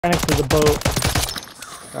Right next to the boat.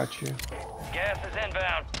 Got you. Gas is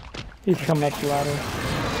inbound. He's coming up the ladder.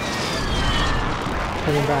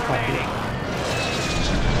 Coming back off you.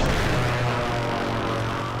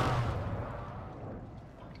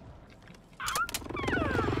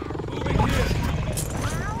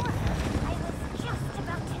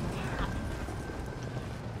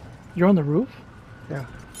 You're on the roof? Yeah.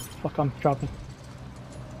 Fuck, I'm dropping.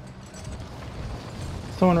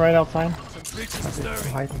 Someone right outside.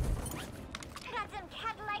 I'm hiding.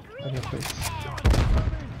 I have no place.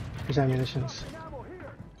 There's ammunitions.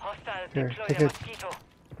 Hostiles Here, deploy take a it. mosquito.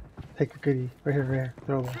 Take a goodie. Right here, right here.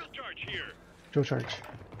 Throw away. Drill charge.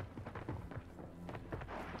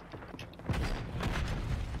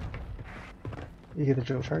 You get the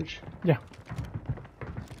drill charge? Yeah.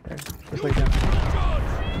 There. Just lay down.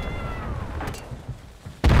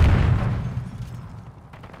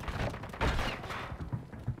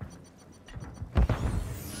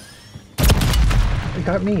 It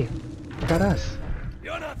got me. It got us.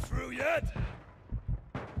 You're not through yet.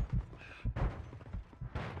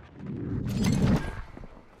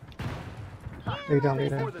 Lay down, lay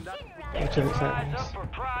down. Watch out, Rise up for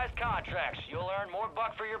prize contracts. You'll earn more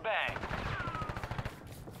buck for your bang.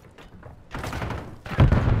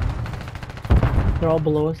 They're all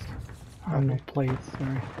below us. On the Okay. plates,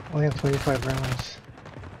 sorry. Only have 25 rounds.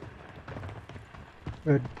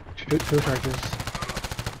 Good. Drill charges.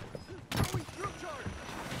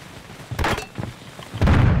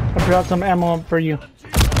 I brought some ammo for you.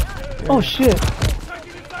 Oh shit! Less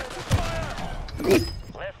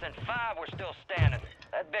than 5, we're still standing.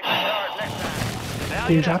 That big stars next time.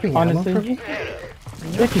 Are you dropping ammo Honestly. for me?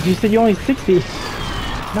 Yeah, cause you said you only 60.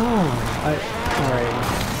 No.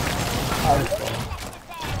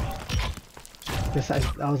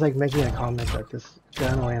 I was like making a comment that this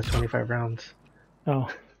gun only has 25 rounds. Oh.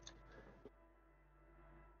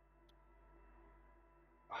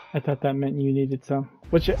 I thought that meant you needed some.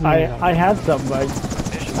 Which I had some, but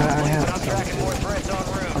I have I'm tracking more threats en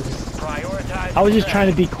route. Prioritize. I was just trying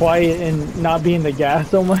to be quiet and not be in the gas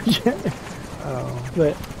so much. Oh.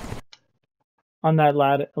 But on that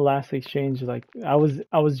last exchange, like I was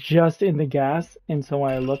just in the gas, and so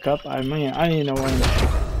when I look up, I don't even know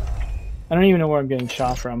I don't even know where I'm getting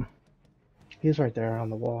shot from. He was right there on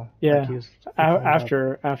the wall. Yeah. Like he was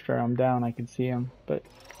After I'm down, I can see him, but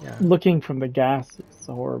yeah. looking from the gas is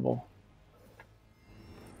horrible.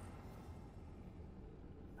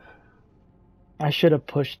 I should have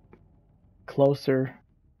pushed closer.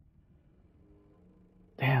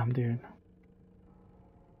 Damn, dude.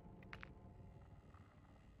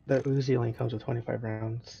 The Uzi only comes with 25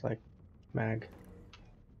 rounds, like mag.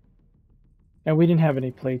 And we didn't have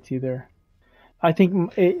any plates either. I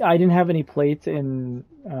think I didn't have any plates and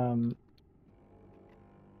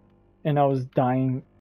I was dying